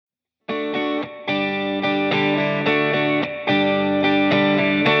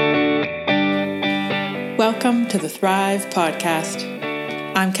to the Thrive Podcast.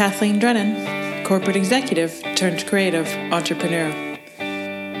 I'm Kathleen Drennan, corporate executive turned creative entrepreneur.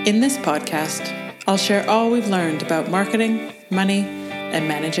 In this podcast, I'll share all we've learned about marketing, money, and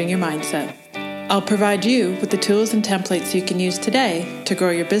managing your mindset. I'll provide you with the tools and templates you can use today to grow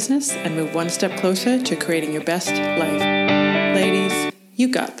your business and move one step closer to creating your best life. Ladies, you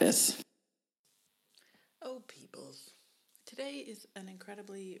got this. Oh, peoples. Today is an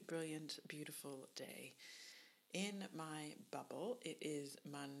incredibly brilliant, beautiful day. In my bubble, it is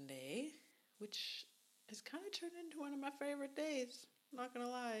Monday, which has kind of turned into one of my favorite days. Not gonna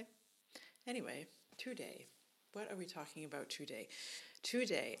lie. Anyway, today, what are we talking about today?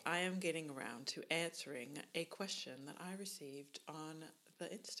 Today, I am getting around to answering a question that I received on the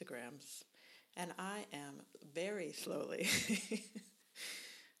Instagrams, and I am very slowly,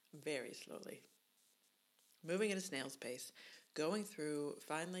 moving at a snail's pace, going through,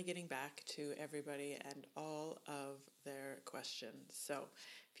 finally getting back to everybody and all of their questions. So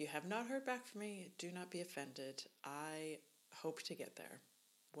if you have not heard back from me, do not be offended. I hope to get there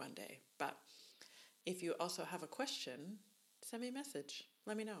one day. But if you also have a question, send me a message.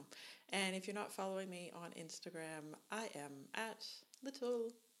 Let me know. And if you're not following me on Instagram, I am at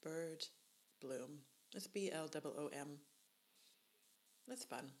Little Bird Bloom. It's BLOOM. That's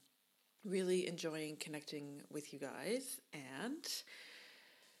fun. Really enjoying connecting with you guys, and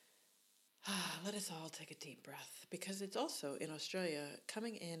let us all take a deep breath, because it's also in Australia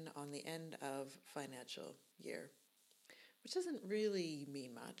coming in on the end of financial year, which doesn't really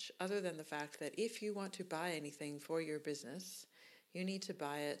mean much other than the fact that if you want to buy anything for your business, you need to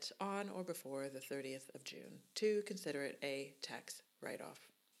buy it on or before the 30th of June to consider it a tax write-off.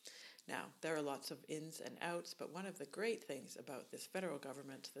 Now, there are lots of ins and outs, but one of the great things about this federal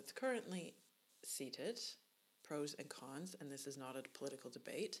government that's currently seated, pros and cons, and this is not a political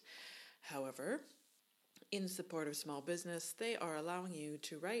debate, however, in support of small business, they are allowing you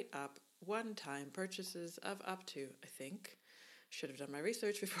to write up one-time purchases of up to, I think, should have done my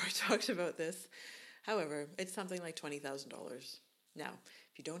research before I talked about this, however, it's something like $20,000. Now,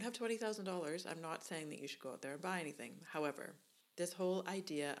 if you don't have $20,000, I'm not saying that you should go out there and buy anything, however, this whole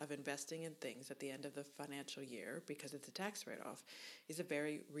idea of investing in things at the end of the financial year, because it's a tax write-off, is a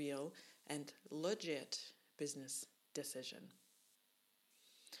very real and legit business decision.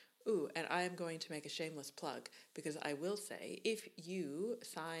 Ooh, and I am going to make a shameless plug, because I will say, if you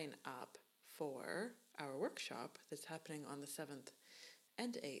sign up for our workshop that's happening on the 7th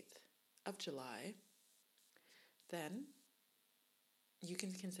and 8th of July, then you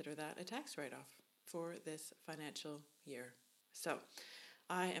can consider that a tax write-off for this financial year. So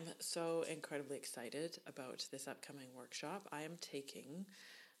I am so incredibly excited about this upcoming workshop. I am taking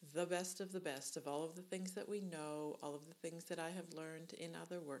the best of all of the things that we know, all of the things that I have learned in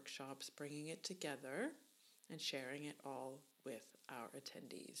other workshops, bringing it together and sharing it all with our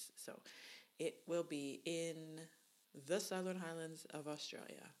attendees. So it will be in the Southern Highlands of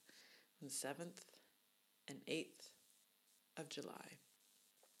Australia on the 7th and 8th of July.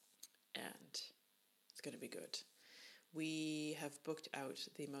 And it's going to be good. We have booked out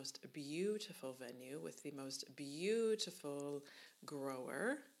the most beautiful venue with the most beautiful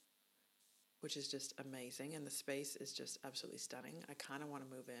grower, which is just amazing. And the space is just absolutely stunning. I kind of want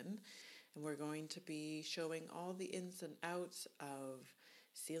to move in. And we're going to be showing all the ins and outs of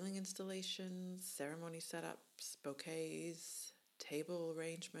ceiling installations, ceremony setups, bouquets, table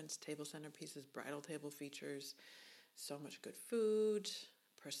arrangements, table centerpieces, bridal table features, so much good food,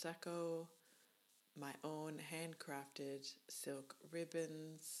 Prosecco, my own handcrafted silk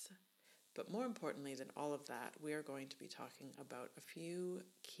ribbons. But more importantly than all of that, we are going to be talking about a few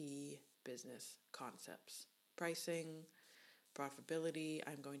key business concepts. Pricing, profitability.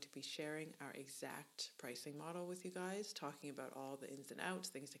 I'm going to be sharing our exact pricing model with you guys, talking about all the ins and outs,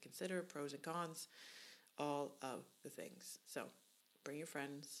 things to consider, pros and cons, all of the things. So bring your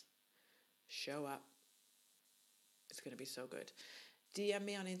friends, show up. It's going to be so good. DM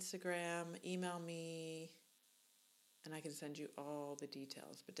me on Instagram, email me, and I can send you all the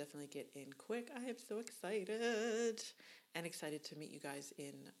details. But definitely get in quick. I am so excited. And excited to meet you guys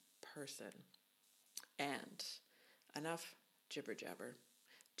in person. And enough jibber jabber.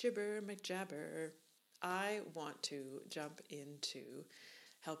 Jibber McJabber. I want to jump into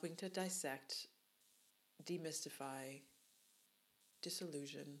helping to dissect, demystify,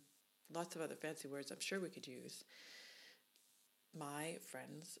 disillusion, lots of other fancy words I'm sure we could use, my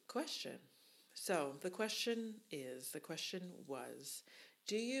friend's question. So the question was,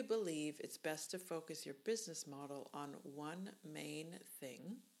 do you believe it's best to focus your business model on one main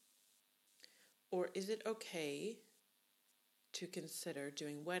thing? Or is it okay to consider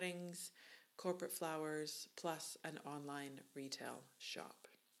doing weddings, corporate flowers, plus an online retail shop?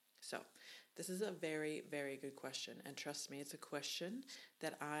 So this is a very, very good question. And trust me, it's a question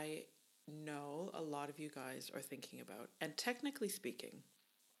that I know a lot of you guys are thinking about. And technically speaking,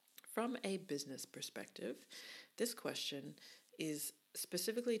 from a business perspective, this question is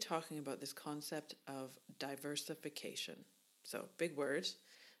specifically talking about this concept of diversification. So, big word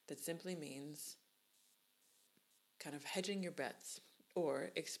that simply means kind of hedging your bets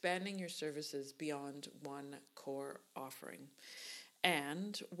or expanding your services beyond one core offering.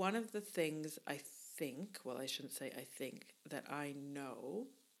 And one of the things I think, well, I shouldn't say I think, that I know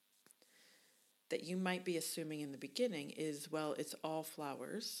that you might be assuming in the beginning is, well, it's all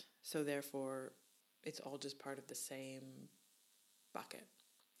flowers, so therefore it's all just part of the same bucket.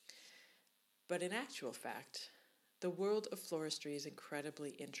 But in actual fact, the world of floristry is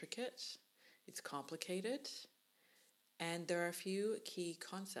incredibly intricate, it's complicated, and there are a few key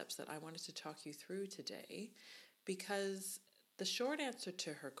concepts that I wanted to talk you through today, because the short answer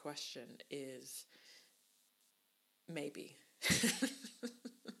to her question is maybe.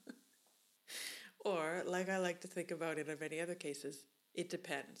 Or, like I like to think about it in many other cases, it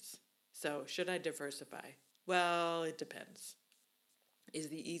depends. So, should I diversify? Well, it depends, is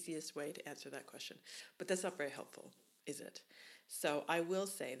the easiest way to answer that question. But that's not very helpful, is it? So, I will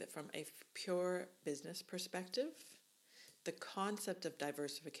say that from a pure business perspective, the concept of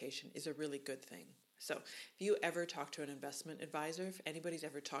diversification is a really good thing. So, if you ever talk to an investment advisor, if anybody's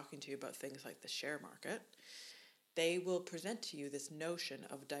ever talking to you about things like the share market, they will present to you this notion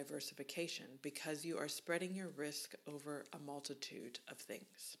of diversification because you are spreading your risk over a multitude of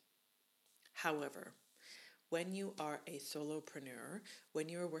things. However, when you are a solopreneur, when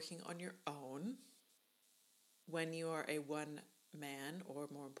you are working on your own, when you are a one-man or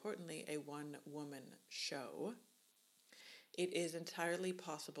more importantly, a one-woman show, it is entirely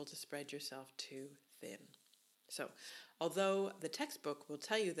possible to spread yourself too thin. So, although the textbook will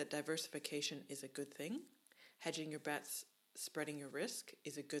tell you that diversification is a good thing, hedging your bets, spreading your risk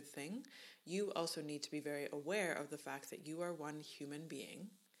is a good thing, you also need to be very aware of the fact that you are one human being.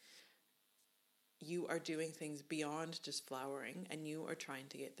 You are doing things beyond just flowering, and you are trying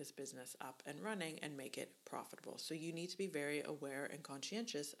to get this business up and running and make it profitable. So you need to be very aware and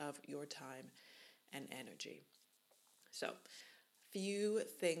conscientious of your time and energy. So, few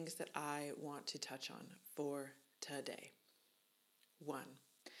things that I want to touch on for today. 1,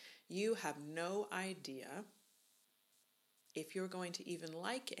 you have no idea if you're going to even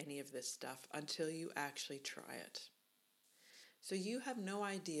like any of this stuff until you actually try it. So you have no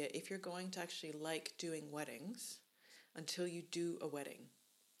idea if you're going to actually like doing weddings until you do a wedding.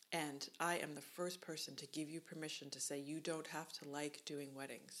 And I am the first person to give you permission to say you don't have to like doing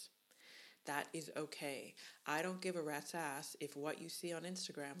weddings. That is okay. I don't give a rat's ass if what you see on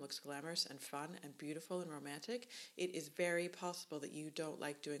Instagram looks glamorous and fun and beautiful and romantic. It is very possible that you don't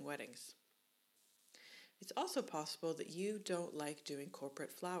like doing weddings. It's also possible that you don't like doing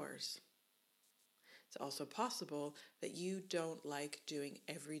corporate flowers. It's also possible that you don't like doing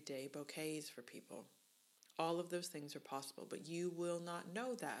everyday bouquets for people. All of those things are possible, but you will not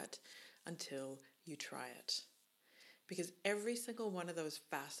know that until you try it. Because every single one of those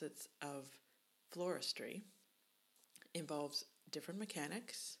facets of floristry involves different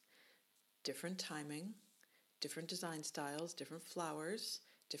mechanics, different timing, different design styles, different flowers,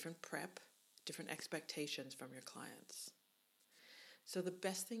 different prep, different expectations from your clients. So the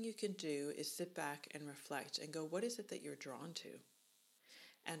best thing you can do is sit back and reflect and go, what is it that you're drawn to?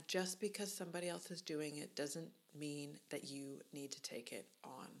 And just because somebody else is doing it doesn't mean that you need to take it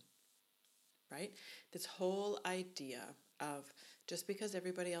on, right? This whole idea of just because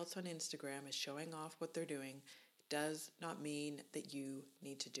everybody else on Instagram is showing off what they're doing does not mean that you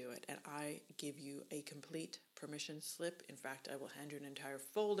need to do it. And I give you a complete permission slip. In fact, I will hand you an entire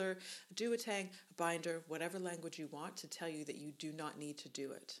folder, a duotang, a binder, whatever language you want to tell you that you do not need to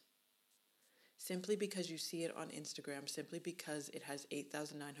do it. Simply because you see it on Instagram, simply because it has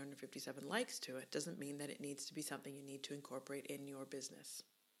 8,957 likes to it, doesn't mean that it needs to be something you need to incorporate in your business.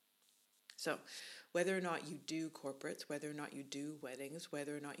 So, whether or not you do corporates, whether or not you do weddings,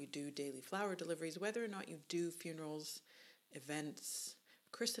 whether or not you do daily flower deliveries, whether or not you do funerals, events,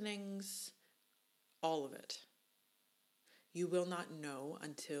 christenings, all of it, you will not know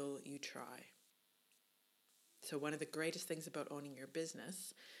until you try. So one of the greatest things about owning your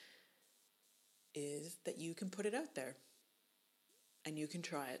business is that you can put it out there and you can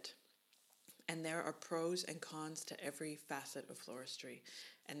try it. And there are pros and cons to every facet of floristry.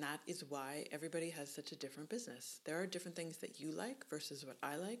 And that is why everybody has such a different business. There are different things that you like versus what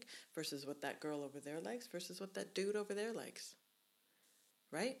I like, versus what that girl over there likes, versus what that dude over there likes.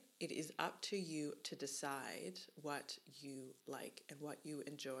 right? It is up to you to decide what you like and what you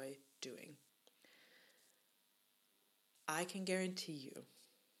enjoy doing. I can guarantee you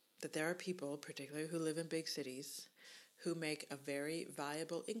that there are people, particularly who live in big cities, who make a very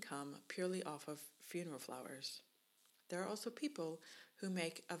viable income purely off of funeral flowers. There are also people who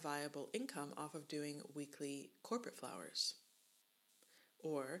make a viable income off of doing weekly corporate flowers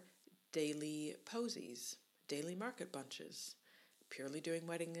or daily posies, daily market bunches, purely doing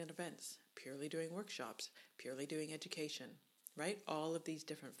wedding and events, purely doing workshops, purely doing education, right? All of these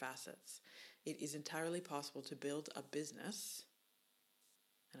different facets. It is entirely possible to build a business,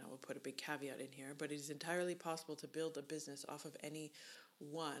 and I will put a big caveat in here, but it is entirely possible to build a business off of any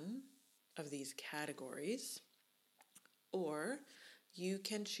one of these categories, or you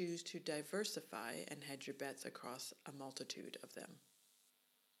can choose to diversify and hedge your bets across a multitude of them.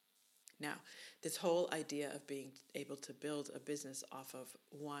 Now, this whole idea of being able to build a business off of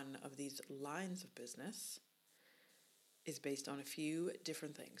one of these lines of business is based on a few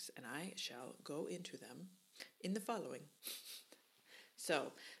different things, and I shall go into them in the following.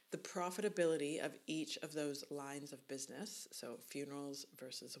 So, the profitability of each of those lines of business, so funerals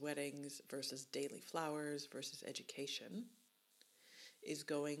versus weddings versus daily flowers versus education, is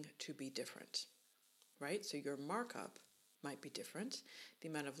going to be different, right? So your markup might be different. The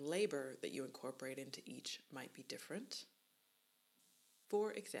amount of labor that you incorporate into each might be different.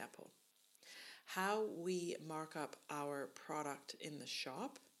 For example, how we mark up our product in the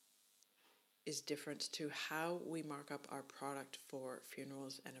shop is different to how we mark up our product for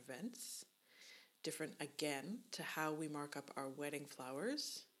funerals and events. Different again to how we mark up our wedding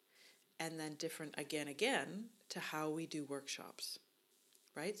flowers. And then different again to how we do workshops,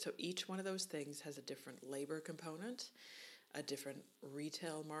 right? So each one of those things has a different labor component, a different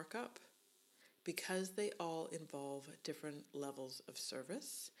retail markup, because they all involve different levels of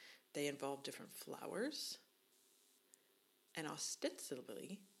service. They involve different flowers, and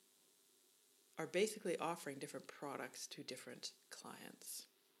ostensibly are basically offering different products to different clients.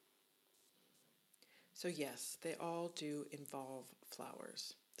 So yes, they all do involve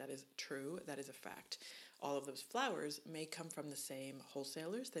flowers. That is true. That is a fact. All of those flowers may come from the same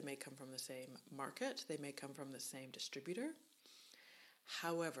wholesalers. They may come from the same market. They may come from the same distributor.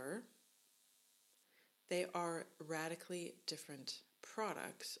 However, they are radically different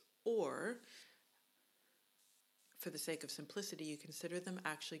products, or for the sake of simplicity, you consider them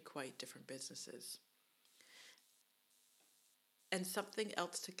actually quite different businesses. And something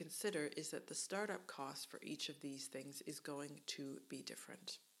else to consider is that the startup cost for each of these things is going to be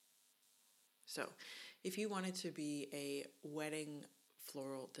different. So, if you wanted to be a wedding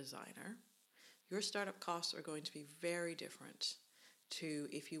floral designer, your startup costs are going to be very different to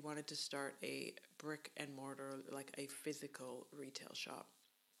if you wanted to start a brick and mortar, like a physical retail shop,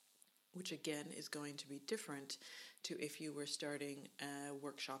 which again is going to be different to if you were starting a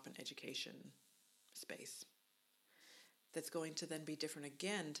workshop and education space. That's going to then be different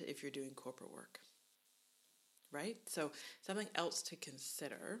again to if you're doing corporate work, right? So something else to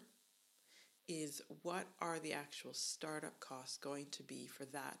consider is what are the actual startup costs going to be for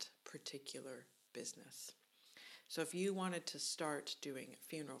that particular business. So if you wanted to start doing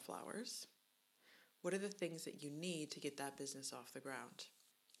funeral flowers, what are the things that you need to get that business off the ground?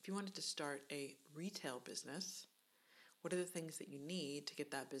 If you wanted to start a retail business, what are the things that you need to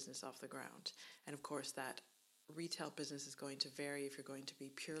get that business off the ground? And of course, that retail business is going to vary if you're going to be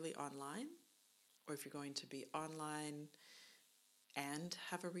purely online or if you're going to be online and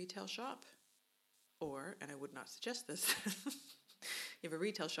have a retail shop. Or, and I would not suggest this, you have a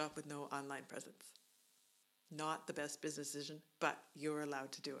retail shop with no online presence. Not the best business decision, but you're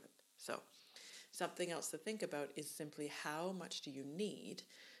allowed to do it. So something else to think about is simply how much do you need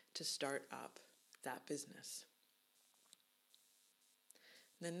to start up that business.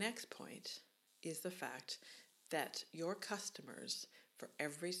 The next point is the fact that your customers for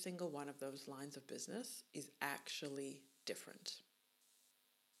every single one of those lines of business is actually different.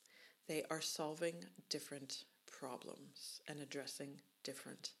 They are solving different problems and addressing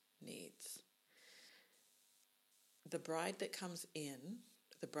different needs. The bride that comes in,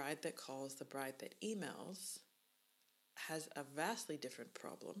 the bride that calls, the bride that emails has a vastly different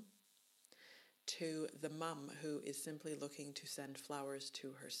problem to the mum who is simply looking to send flowers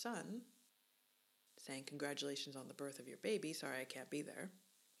to her son, saying congratulations on the birth of your baby, sorry I can't be there,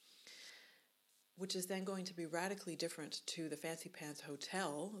 which is then going to be radically different to the Fancy Pants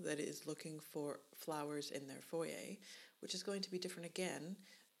hotel that is looking for flowers in their foyer, which is going to be different again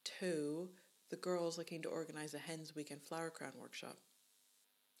to the girls looking to organize a Hens Weekend Flower Crown workshop.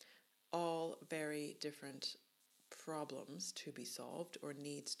 All very different problems to be solved or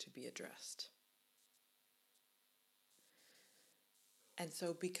needs to be addressed. And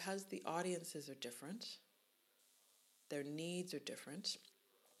so because the audiences are different, their needs are different,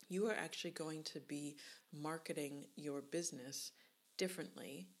 you are actually going to be marketing your business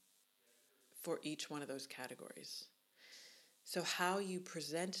differently for each one of those categories. So how you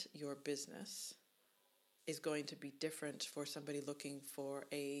present your business is going to be different for somebody looking for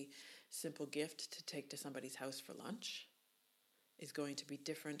a simple gift to take to somebody's house for lunch, is going to be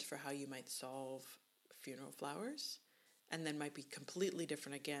different for how you might solve funeral flowers, and then might be completely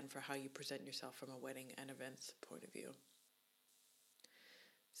different again for how you present yourself from a wedding and events point of view.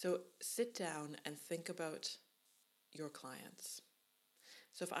 So sit down and think about your clients.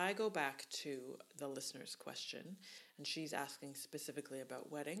 So if I go back to the listener's question, and she's asking specifically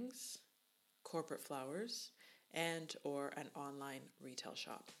about weddings, corporate flowers, and or an online retail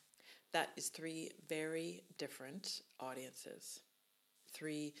shop. That is 3 very different audiences,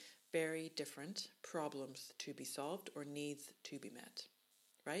 3 very different problems to be solved or needs to be met,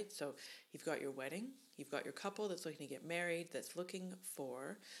 right? So you've got your wedding, you've got your couple that's looking to get married, that's looking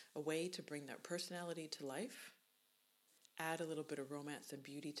for a way to bring their personality to life, add a little bit of romance and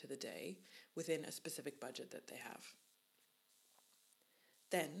beauty to the day within a specific budget that they have.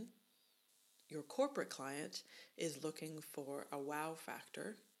 Then your corporate client is looking for a wow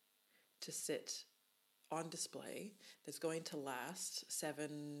factor to sit on display that's going to last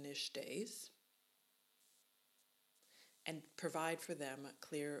 7-ish days and provide for them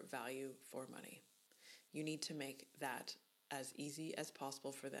clear value for money. You need to make that as easy as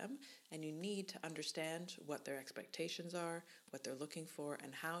possible for them, and you need to understand what their expectations are, what they're looking for,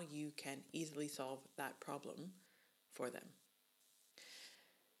 and how you can easily solve that problem for them.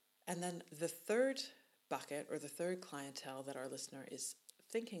 And then the third bucket or the third clientele that our listener is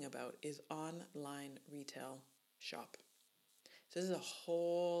thinking about is online retail shop. So this is a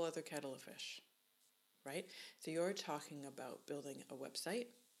whole other kettle of fish, right? So you're talking about building a website,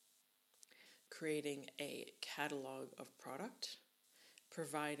 creating a catalog of product,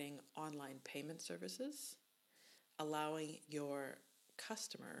 providing online payment services, allowing your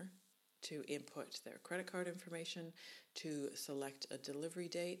customer to input their credit card information, to select a delivery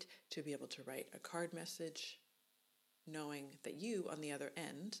date, to be able to write a card message, knowing that you on the other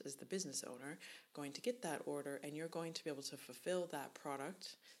end, as the business owner, going to get that order and you're going to be able to fulfill that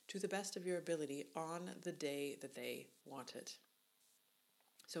product to the best of your ability on the day that they want it.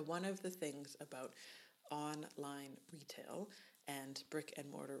 So one of the things about online retail and brick and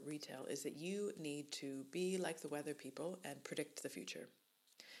mortar retail is that you need to be like the weather people and predict the future.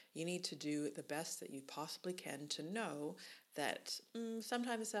 You need to do the best that you possibly can to know that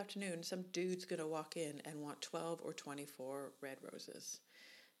sometime this afternoon, some dude's going to walk in and want 12 or 24 red roses.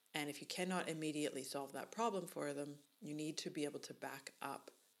 And if you cannot immediately solve that problem for them, you need to be able to back up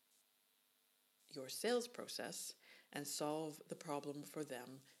your sales process and solve the problem for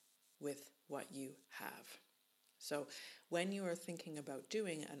them with what you have. So when you are thinking about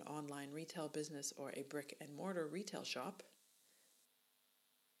doing an online retail business or a brick and mortar retail shop,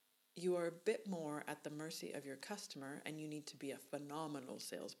 you are a bit more at the mercy of your customer, and you need to be a phenomenal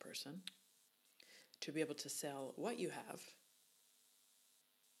salesperson to be able to sell what you have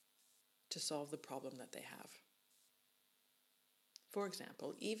to solve the problem that they have. For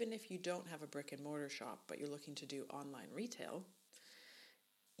example, even if you don't have a brick and mortar shop, but you're looking to do online retail,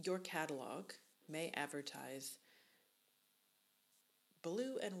 your catalog may advertise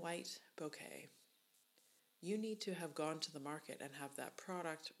blue and white bouquet. You need to have gone to the market and have that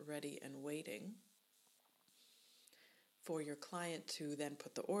product ready and waiting for your client to then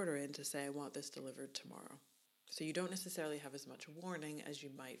put the order in to say, I want this delivered tomorrow. So you don't necessarily have as much warning as you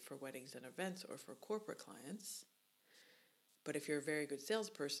might for weddings and events or for corporate clients. But if you're a very good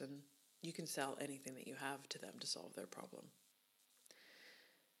salesperson, you can sell anything that you have to them to solve their problem.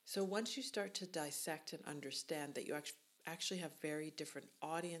 So once you start to dissect and understand that you actually have very different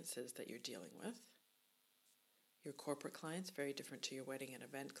audiences that you're dealing with, your corporate client's very different to your wedding and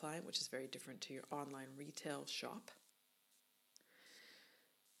event client, which is very different to your online retail shop,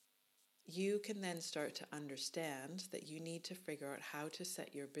 you can then start to understand that you need to figure out how to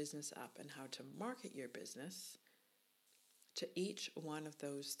set your business up and how to market your business to each one of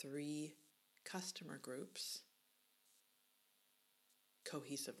those 3 customer groups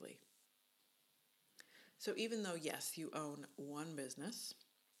cohesively. So even though, yes, you own one business,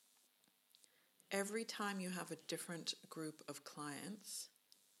 every time you have a different group of clients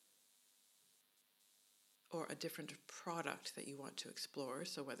or a different product that you want to explore,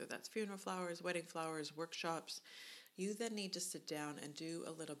 so whether that's funeral flowers, wedding flowers, workshops, you then need to sit down and do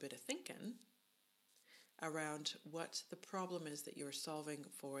a little bit of thinking around what the problem is that you're solving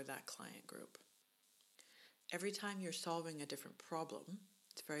for that client group. Every time you're solving a different problem,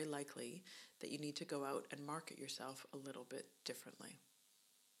 it's very likely that you need to go out and market yourself a little bit differently.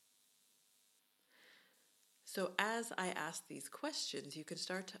 So as I ask these questions, you can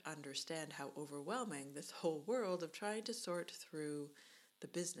start to understand how overwhelming this whole world of trying to sort through the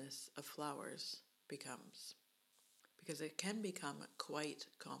business of flowers becomes. Because it can become quite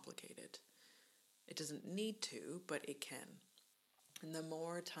complicated. It doesn't need to, but it can. And the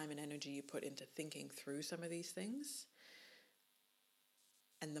more time and energy you put into thinking through some of these things,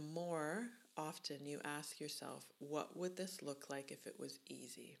 and the more often you ask yourself, what would this look like if it was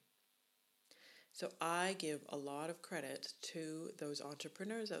easy? So I give a lot of credit to those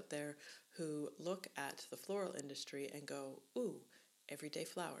entrepreneurs out there who look at the floral industry and go, ooh, everyday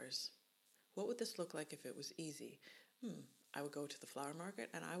flowers. What would this look like if it was easy? I would go to the flower market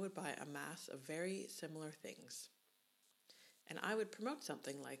and I would buy a mass of very similar things. And I would promote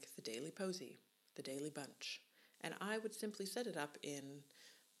something like the Daily Posy, the Daily Bunch. And I would simply set it up in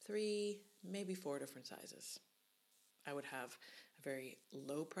 3, maybe 4 different sizes. I would have a very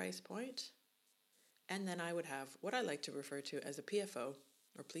low price point, and then I would have what I like to refer to as a PFO,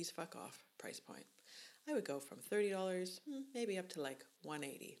 or please fuck off, price point. I would go from $30, maybe up to like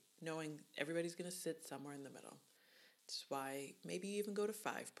 $180, knowing everybody's going to sit somewhere in the middle. That's why maybe you even go to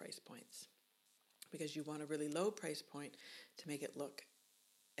 5 price points, because you want a really low price point to make it look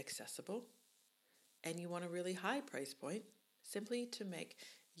accessible, and you want a really high price point simply to make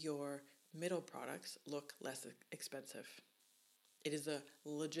your middle products look less expensive. It is a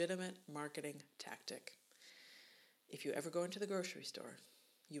legitimate marketing tactic. If you ever go into the grocery store,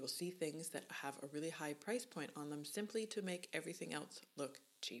 you will see things that have a really high price point on them simply to make everything else look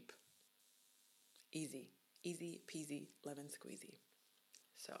cheap. Easy peasy, lemon squeezy.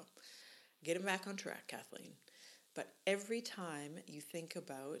 So, getting back on track, Kathleen. But every time you think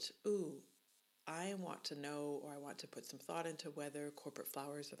about, I want to know, or I want to put some thought into whether corporate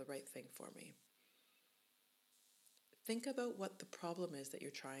flowers are the right thing for me, think about what the problem is that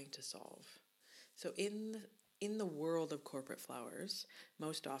you're trying to solve. So in the world of corporate flowers,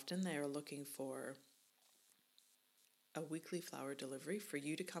 most often they are looking for a weekly flower delivery for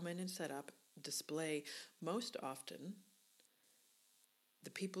you to come in and set up, display. Most often, the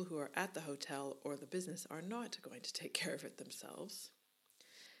people who are at the hotel or the business are not going to take care of it themselves.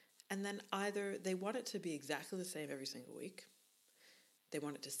 And then either they want it to be exactly the same every single week, they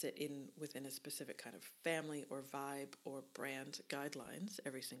want it to sit within a specific kind of family or vibe or brand guidelines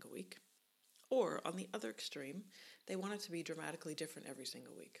every single week, or on the other extreme, they want it to be dramatically different every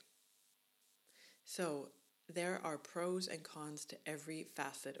single week. So there are pros and cons to every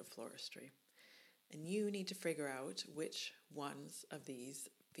facet of floristry, and you need to figure out which ones of these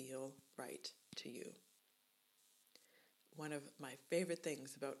feel right to you. One of my favorite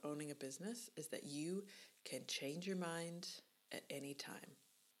things about owning a business is that you can change your mind at any time.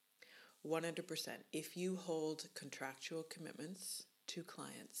 100%. If you hold contractual commitments to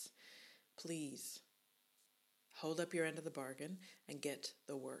clients, please hold up your end of the bargain and get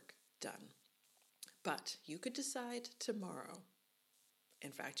the work done. But you could decide tomorrow.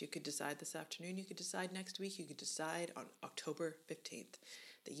 In fact, you could decide this afternoon, you could decide next week, you could decide on October 15th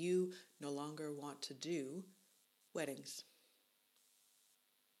that you no longer want to do weddings.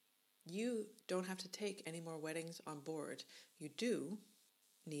 You don't have to take any more weddings on board. You do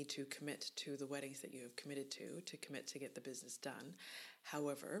need to commit to the weddings that you have committed to commit to get the business done.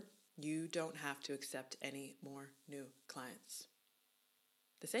 However, you don't have to accept any more new clients.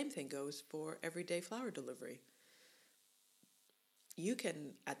 The same thing goes for everyday flower delivery. You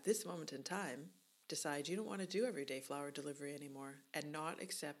can, at this moment in time, decide you don't want to do everyday flower delivery anymore and not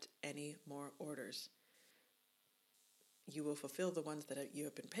accept any more orders. You will fulfill the ones that you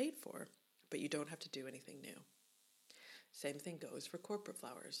have been paid for, but you don't have to do anything new. Same thing goes for corporate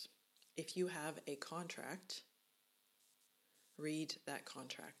flowers. If you have a contract, read that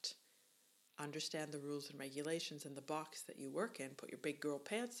contract. Understand the rules and regulations in the box that you work in, put your big girl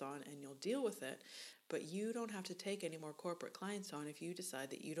pants on, and you'll deal with it. But you don't have to take any more corporate clients on if you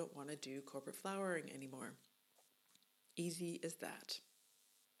decide that you don't want to do corporate flowering anymore. Easy as that.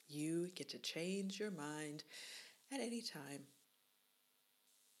 You get to change your mind at any time.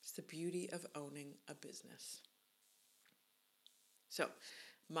 It's the beauty of owning a business. So,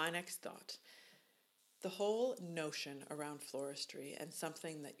 my next thought. The whole notion around floristry, and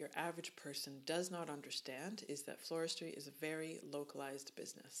something that your average person does not understand, is that floristry is a very localized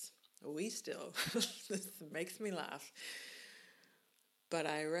business. We still, this makes me laugh, but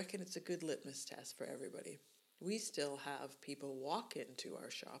I reckon it's a good litmus test for everybody. We still have people walk into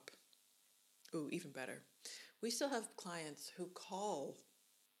our shop Ooh, even better. We still have clients who call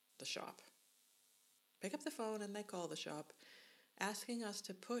the shop, pick up the phone and they call the shop, asking us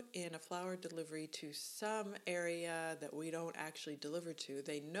to put in a flower delivery to some area that we don't actually deliver to.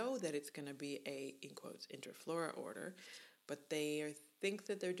 They know that it's going to be a, in quotes, Interflora order, but they think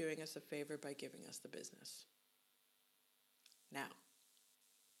that they're doing us a favor by giving us the business. Now,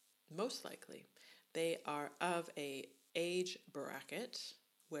 most likely, they are of a age bracket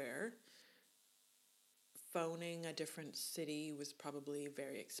where phoning a different city was probably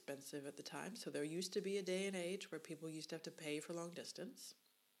very expensive at the time. So there used to be a day and age where people used to have to pay for long distance.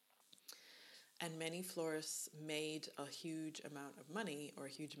 And many florists made a huge amount of money, or a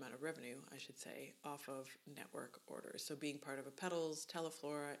huge amount of revenue, I should say, off of network orders. So being part of a Petals,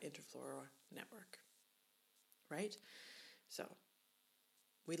 Teleflora, Interflora network, right? So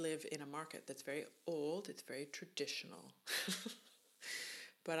we live in a market that's very old, it's very traditional.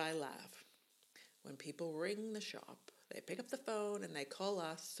 But I laugh. When people ring the shop, they pick up the phone and they call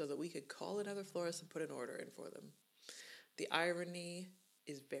us so that we could call another florist and put an order in for them. The irony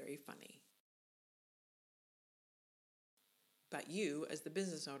is very funny. But you, as the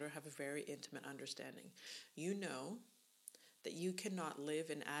business owner, have a very intimate understanding. You know that you cannot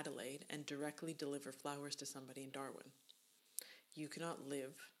live in Adelaide and directly deliver flowers to somebody in Darwin. You cannot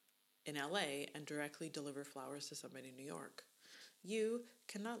live in LA and directly deliver flowers to somebody in New York. You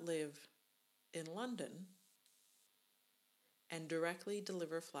cannot live in London and directly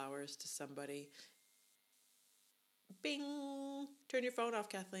deliver flowers to somebody. Bing! Turn your phone off,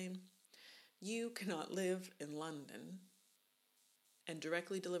 Kathleen. You cannot live in London and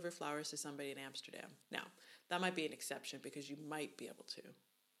directly deliver flowers to somebody in Amsterdam. Now, that might be an exception because you might be able to,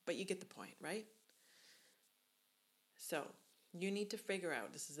 but you get the point, right? So, you need to figure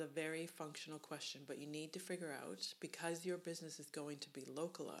out, this is a very functional question, but you need to figure out, because your business is going to be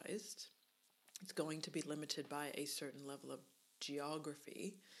localized, it's going to be limited by a certain level of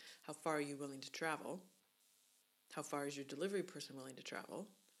geography. How far are you willing to travel? How far is your delivery person willing to travel?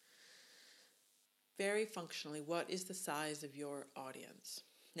 Very functionally, what is the size of your audience?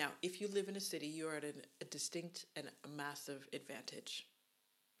 Now, if you live in a city, you're at a distinct and a massive advantage,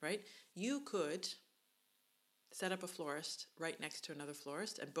 right? You could set up a florist right next to another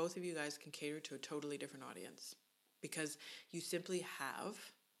florist, and both of you guys can cater to a totally different audience because you simply have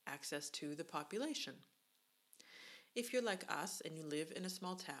access to the population. If you're like us and you live in a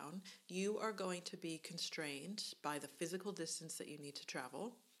small town, you are going to be constrained by the physical distance that you need to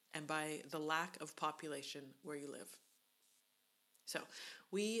travel and by the lack of population where you live. So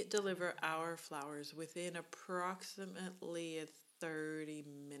we deliver our flowers within approximately a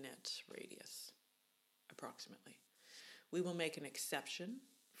 30-minute radius, approximately. We will make an exception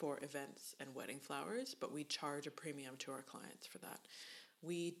for events and wedding flowers, but we charge a premium to our clients for that.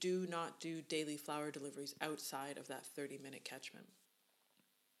 We do not do daily flower deliveries outside of that 30-minute catchment.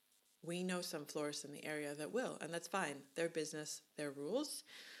 We know some florists in the area that will, and that's fine. Their business, their rules.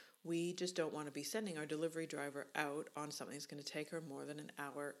 We just don't want to be sending our delivery driver out on something that's going to take her more than an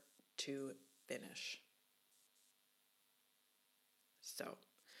hour to finish. So,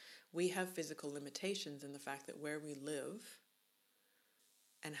 we have physical limitations in the fact that where we live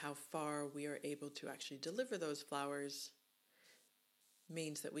and how far we are able to actually deliver those flowers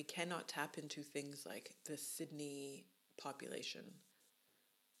means that we cannot tap into things like the Sydney population,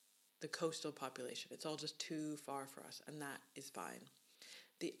 the coastal population. It's all just too far for us, and that is fine.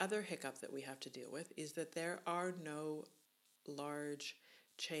 The other hiccup that we have to deal with is that there are no large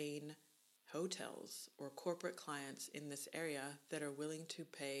chain hotels or corporate clients in this area that are willing to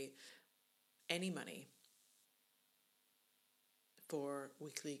pay any money for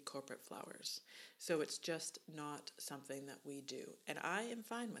weekly corporate flowers. So it's just not something that we do. And I am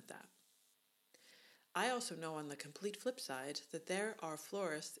fine with that. I also know on the complete flip side that there are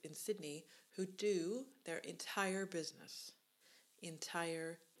florists in Sydney who do their entire business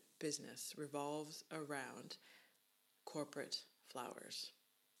revolves around corporate flowers.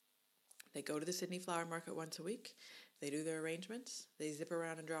 They go to the Sydney Flower Market once a week, they do their arrangements, they zip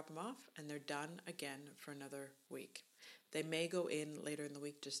around and drop them off, and they're done again for another week. They may go in later in the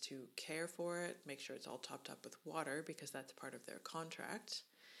week just to care for it, make sure it's all topped up with water because that's part of their contract.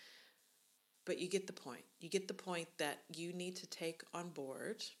 But you get the point. You get the point that you need to take on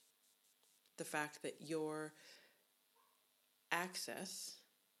board the fact that your access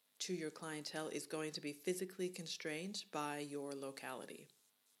to your clientele is going to be physically constrained by your locality.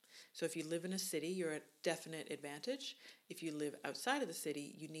 So if you live in a city, you're at definite advantage. If you live outside of the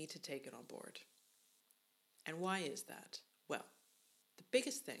city, you need to take it on board. And why is that? Well, the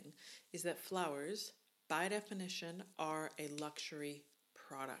biggest thing is that flowers, by definition, are a luxury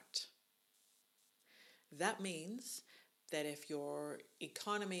product. That means that if your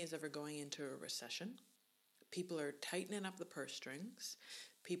economy is ever going into a recession, people are tightening up the purse strings,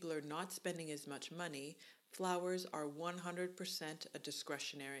 people are not spending as much money, flowers are 100% a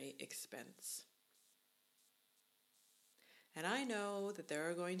discretionary expense. And I know that there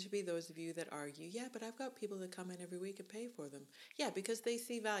are going to be those of you that argue, yeah, but I've got people that come in every week and pay for them. Yeah, because they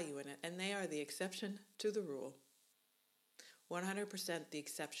see value in it, and they are the exception to the rule. 100% the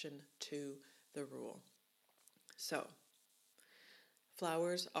exception to the rule. So,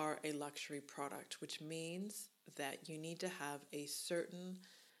 flowers are a luxury product, which means that you need to have a certain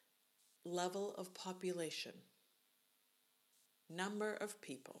level of population, number of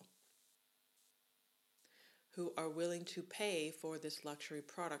people who are willing to pay for this luxury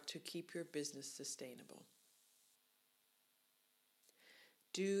product to keep your business sustainable.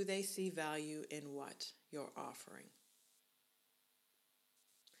 Do they see value in what you're offering?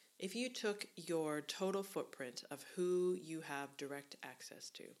 If you took your total footprint of who you have direct access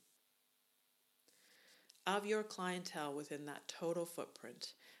to, of your clientele within that total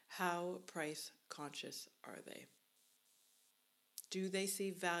footprint, how price conscious are they? Do they see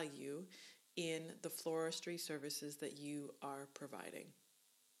value in the floristry services that you are providing?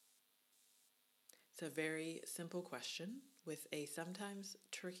 It's a very simple question with a sometimes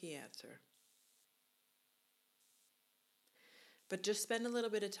tricky answer. But just spend a little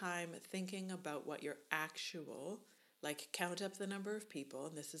bit of time thinking about what your actual, like count up the number of people,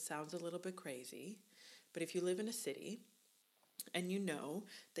 and this sounds a little bit crazy, but if you live in a city and you know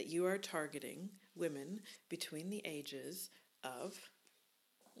that you are targeting women between the ages of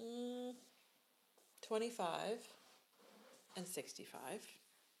 25 and 65.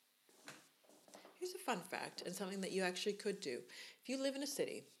 Here's a fun fact and something that you actually could do. If you live in a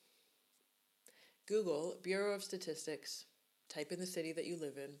city, Google Bureau of Statistics, type in the city that you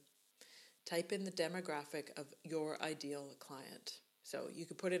live in, type in the demographic of your ideal client. So you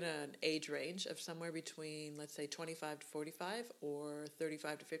could put in an age range of somewhere between, let's say, 25 to 45 or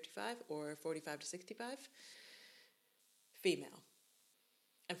 35 to 55 or 45 to 65, female.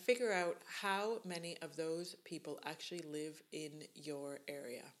 And figure out how many of those people actually live in your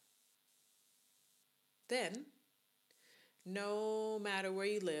area. Then, no matter where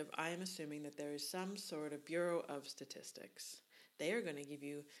you live, I am assuming that there is some sort of Bureau of Statistics. They are going to give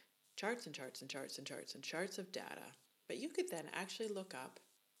you charts and charts and charts and charts and charts of data. But you could then actually look up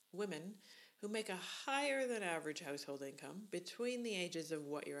women who make a higher than average household income between the ages of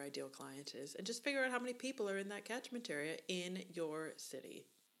what your ideal client is, and just figure out how many people are in that catchment area in your city.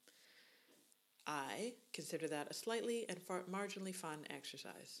 I consider that a slightly and marginally fun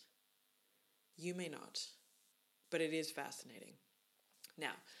exercise. You may not, but it is fascinating.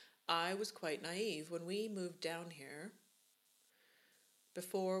 Now, I was quite naive when we moved down here.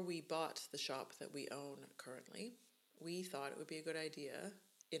 Before we bought the shop that we own currently, we thought it would be a good idea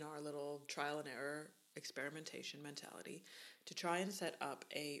in our little trial and error experimentation mentality to try and set up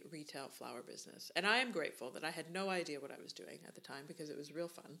a retail flower business. And I am grateful that I had no idea what I was doing at the time because it was real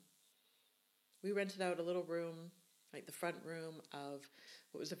fun. We rented out a little room, like the front room of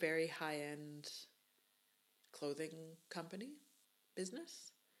what was a very high-end clothing company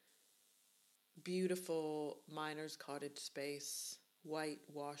business. Beautiful miner's cottage space, white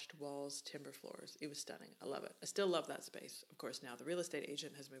washed walls, timber floors. It was stunning. I love it. I still love that space. Of course, now the real estate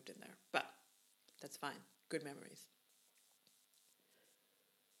agent has moved in there, but that's fine. Good memories.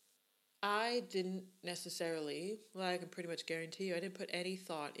 I didn't necessarily, well, I can pretty much guarantee you, I didn't put any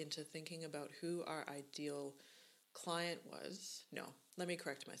thought into thinking about who our ideal client was. No, let me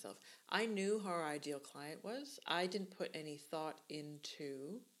correct myself. I knew who our ideal client was. I didn't put any thought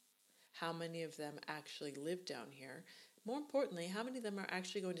into how many of them actually live down here. More importantly, how many of them are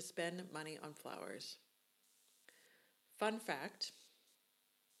actually going to spend money on flowers. Fun fact,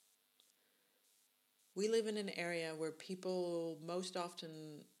 we live in an area where people most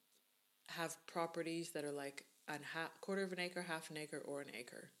often have properties that are like a quarter of an acre, half an acre, or an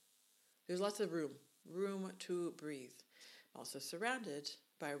acre. There's lots of room to breathe. I'm also surrounded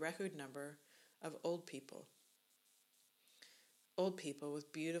by a record number of old people. Old people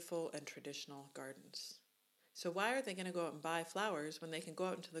with beautiful and traditional gardens. So why are they going to go out and buy flowers when they can go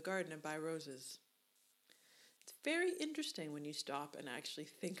out into the garden and buy roses? It's very interesting when you stop and actually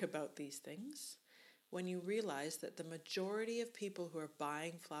think about these things, when you realize that the majority of people who are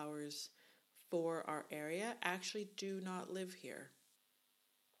buying flowers for our area actually do not live here.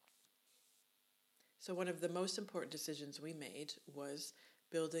 So one of the most important decisions we made was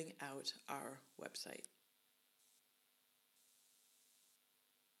building out our website.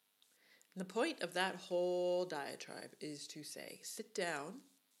 And the point of that whole diatribe is to say, sit down,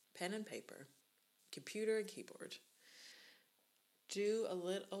 pen and paper, computer and keyboard. Do a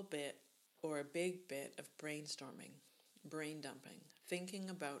little bit or a big bit of brainstorming, brain dumping, thinking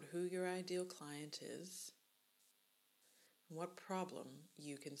about who your ideal client is, and what problem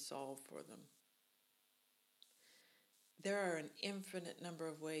you can solve for them. There are an infinite number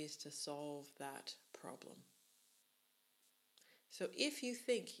of ways to solve that problem. So if you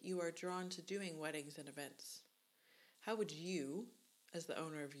think you are drawn to doing weddings and events, how would you, as the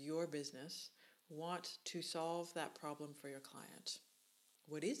owner of your business, want to solve that problem for your client?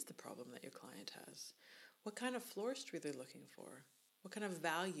 What is the problem that your client has? What kind of floristry are they looking for? What kind of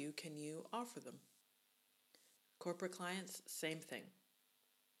value can you offer them? Corporate clients, same thing.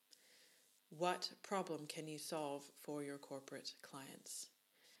 What problem can you solve for your corporate clients?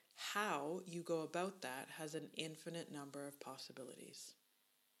 How you go about that has an infinite number of possibilities.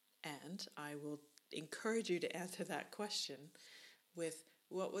 And I will encourage you to answer that question with,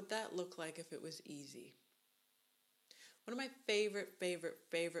 what would that look like if it was easy? One of my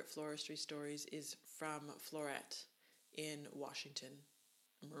favorite floristry stories is from Florette in Washington,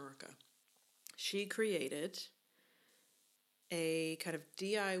 America. She created a kind of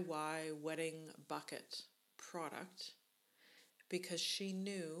DIY wedding bucket product because she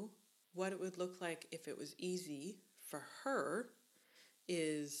knew what it would look like if it was easy for her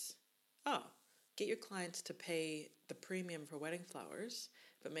is, get your clients to pay the premium for wedding flowers,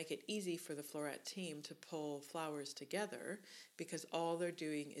 but make it easy for the Florette team to pull flowers together because all they're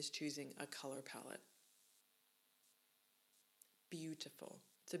doing is choosing a color palette. Beautiful.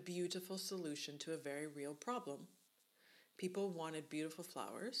 It's a beautiful solution to a very real problem. People wanted beautiful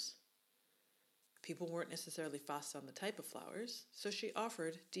flowers. People weren't necessarily fussed on the type of flowers, so she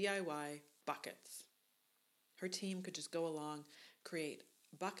offered DIY buckets. Her team could just go along, create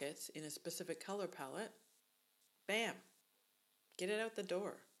buckets in a specific color palette. Bam! Get it out the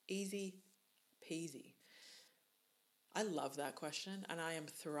door. Easy peasy. I love that question, and I am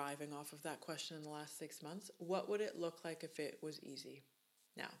thriving off of that question in the last 6 months. What would it look like if it was easy?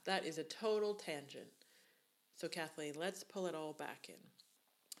 Now, that is a total tangent. So Kathleen, let's pull it all back in.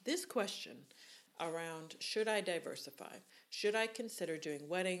 This question around, should I diversify? Should I consider doing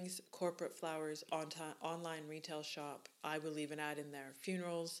weddings, corporate flowers, online retail shop? I will even add in there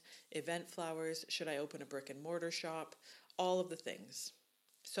funerals, event flowers. Should I open a brick and mortar shop? All of the things.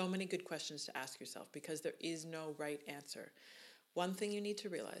 So many good questions to ask yourself because there is no right answer. One thing you need to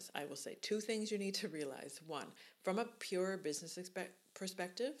realize, I will say 2 things you need to realize. 1, from a pure business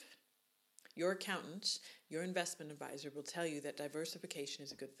perspective, your accountant, your investment advisor will tell you that diversification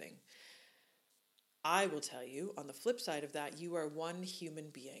is a good thing. I will tell you, on the flip side of that, you are one human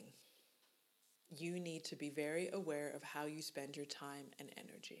being. You need to be very aware of how you spend your time and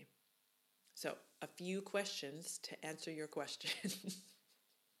energy. So, a few questions to answer your question.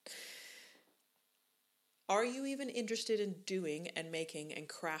 Are you even interested in doing and making and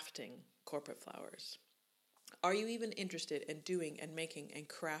crafting corporate flowers? Are you even interested in doing and making and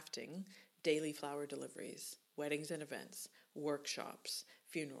crafting daily flower deliveries, weddings and events, workshops,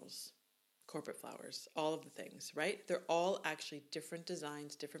 funerals, corporate flowers, all of the things, right? They're all actually different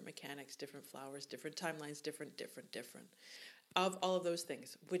designs, different mechanics, different flowers, different timelines, different. Of all of those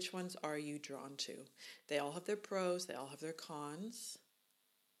things, which ones are you drawn to? They all have their pros, they all have their cons.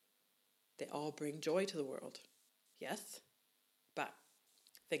 They all bring joy to the world. Yes? But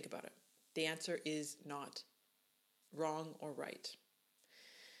think about it. The answer is not wrong or right.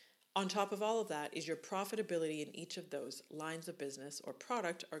 On top of all of that is your profitability in each of those lines of business or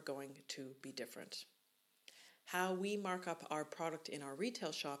product are going to be different. How we mark up our product in our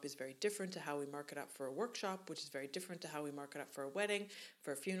retail shop is very different to how we mark it up for a workshop, which is very different to how we mark it up for a wedding,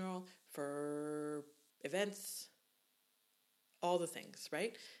 for a funeral, for events, all the things,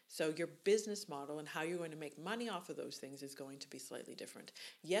 right? So your business model and how you're going to make money off of those things is going to be slightly different.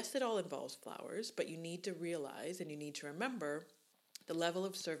 Yes, it all involves flowers, but you need to realize and you need to remember the level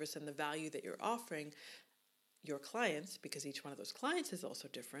of service and the value that you're offering your clients, because each one of those clients is also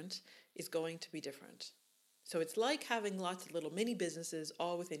different, is going to be different. So it's like having lots of little mini businesses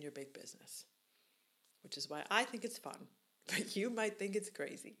all within your big business, which is why I think it's fun, but you might think it's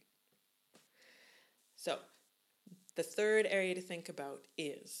crazy. So the third area to think about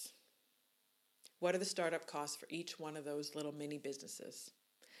is, what are the startup costs for each one of those little mini businesses?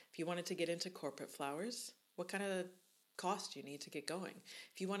 If you wanted to get into corporate flowers, what kind of cost do you need to get going?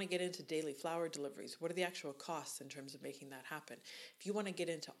 If you want to get into daily flower deliveries, what are the actual costs in terms of making that happen? If you want to get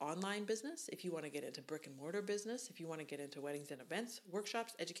into online business, if you want to get into brick and mortar business, if you want to get into weddings and events,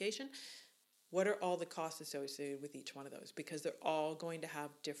 workshops, education, what are all the costs associated with each one of those? Because they're all going to have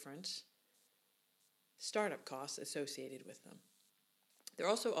different startup costs associated with them. They're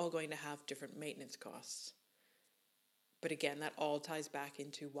also all going to have different maintenance costs. But again, that all ties back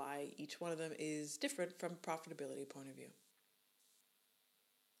into why each one of them is different from a profitability point of view.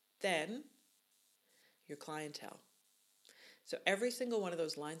 Then, your clientele. So every single one of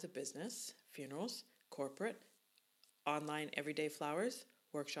those lines of business, funerals, corporate, online everyday flowers,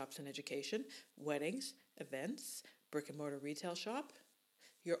 workshops and education, weddings, events, brick and mortar retail shop,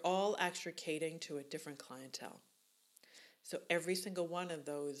 you're all actually catering to a different clientele. So every single one of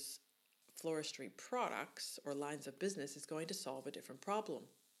those floristry products or lines of business is going to solve a different problem.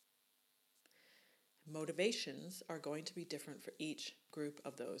 Motivations are going to be different for each group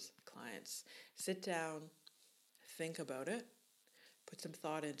of those clients. Sit down, think about it, put some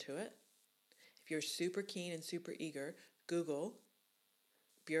thought into it. If you're super keen and super eager, Google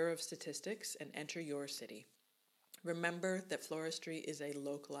Bureau of Statistics and enter your city. Remember that floristry is a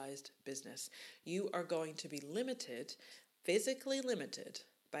localized business. You are going to be limited, physically limited,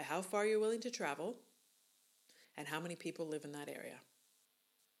 by how far you're willing to travel and how many people live in that area.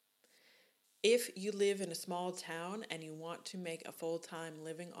 If you live in a small town and you want to make a full-time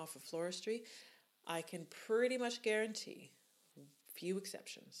living off of floristry, I can pretty much guarantee, few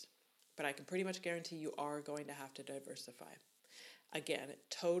exceptions, but I can pretty much guarantee you are going to have to diversify. Again,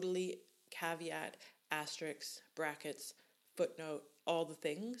 totally caveat, asterisk, brackets, footnote, all the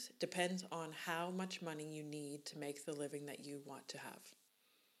things, depends on how much money you need to make the living that you want to have.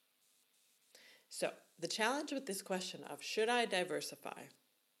 So the challenge with this question of should I diversify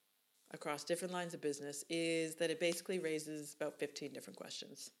across different lines of business is that it basically raises about 15 different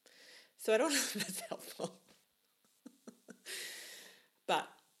questions. So I don't know if that's helpful. But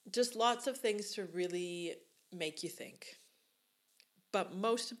just lots of things to really make you think. But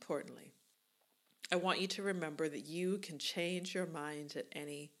most importantly, I want you to remember that you can change your mind at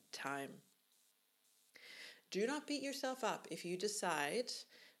any time. Do not beat yourself up if you decide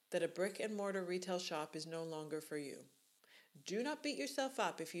that a brick and mortar retail shop is no longer for you. Do not beat yourself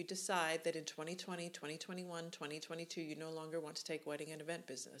up if you decide that in 2020, 2021, 2022, you no longer want to take wedding and event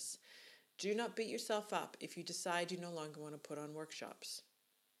business. Do not beat yourself up if you decide you no longer want to put on workshops.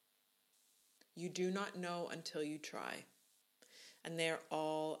 You do not know until you try. And they're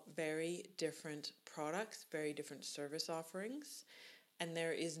all very different products, very different service offerings, and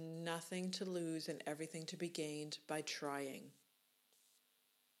there is nothing to lose and everything to be gained by trying.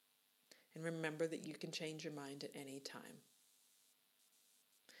 And remember that you can change your mind at any time.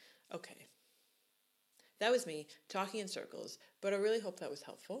 Okay, that was me talking in circles, but I really hope that was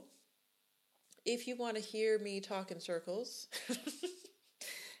helpful. If you want to hear me talk in circles,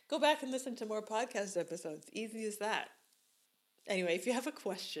 go back and listen to more podcast episodes. Easy as that. Anyway, if you have a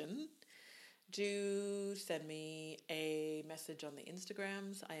question, do send me a message on the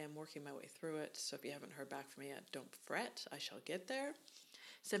Instagrams. I am working my way through it, so if you haven't heard back from me yet, don't fret. I shall get there.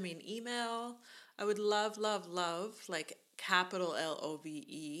 Send me an email. I would love, like capital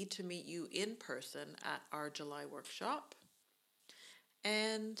LOVE, to meet you in person at our July workshop.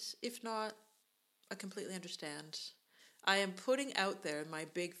 And if not, I completely understand. I am putting out there my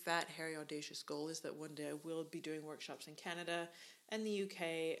big, fat, hairy, audacious goal is that one day I will be doing workshops in Canada and the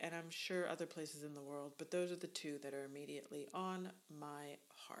UK, and I'm sure other places in the world, but those are the two that are immediately on my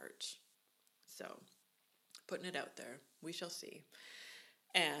heart. So, putting it out there. We shall see.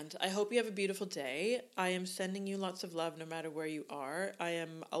 And I hope you have a beautiful day. I am sending you lots of love no matter where you are. I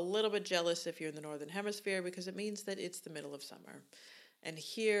am a little bit jealous if you're in the Northern Hemisphere because it means that it's the middle of summer. And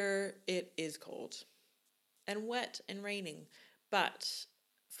here it is cold and wet and raining. But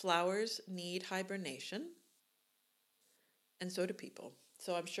flowers need hibernation, and so do people.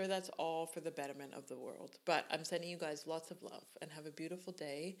 So I'm sure that's all for the betterment of the world. But I'm sending you guys lots of love and have a beautiful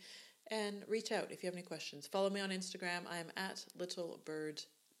day. And reach out if you have any questions. Follow me on Instagram. I am at Little Bird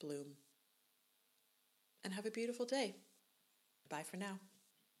Bloom. And have a beautiful day. Bye for now.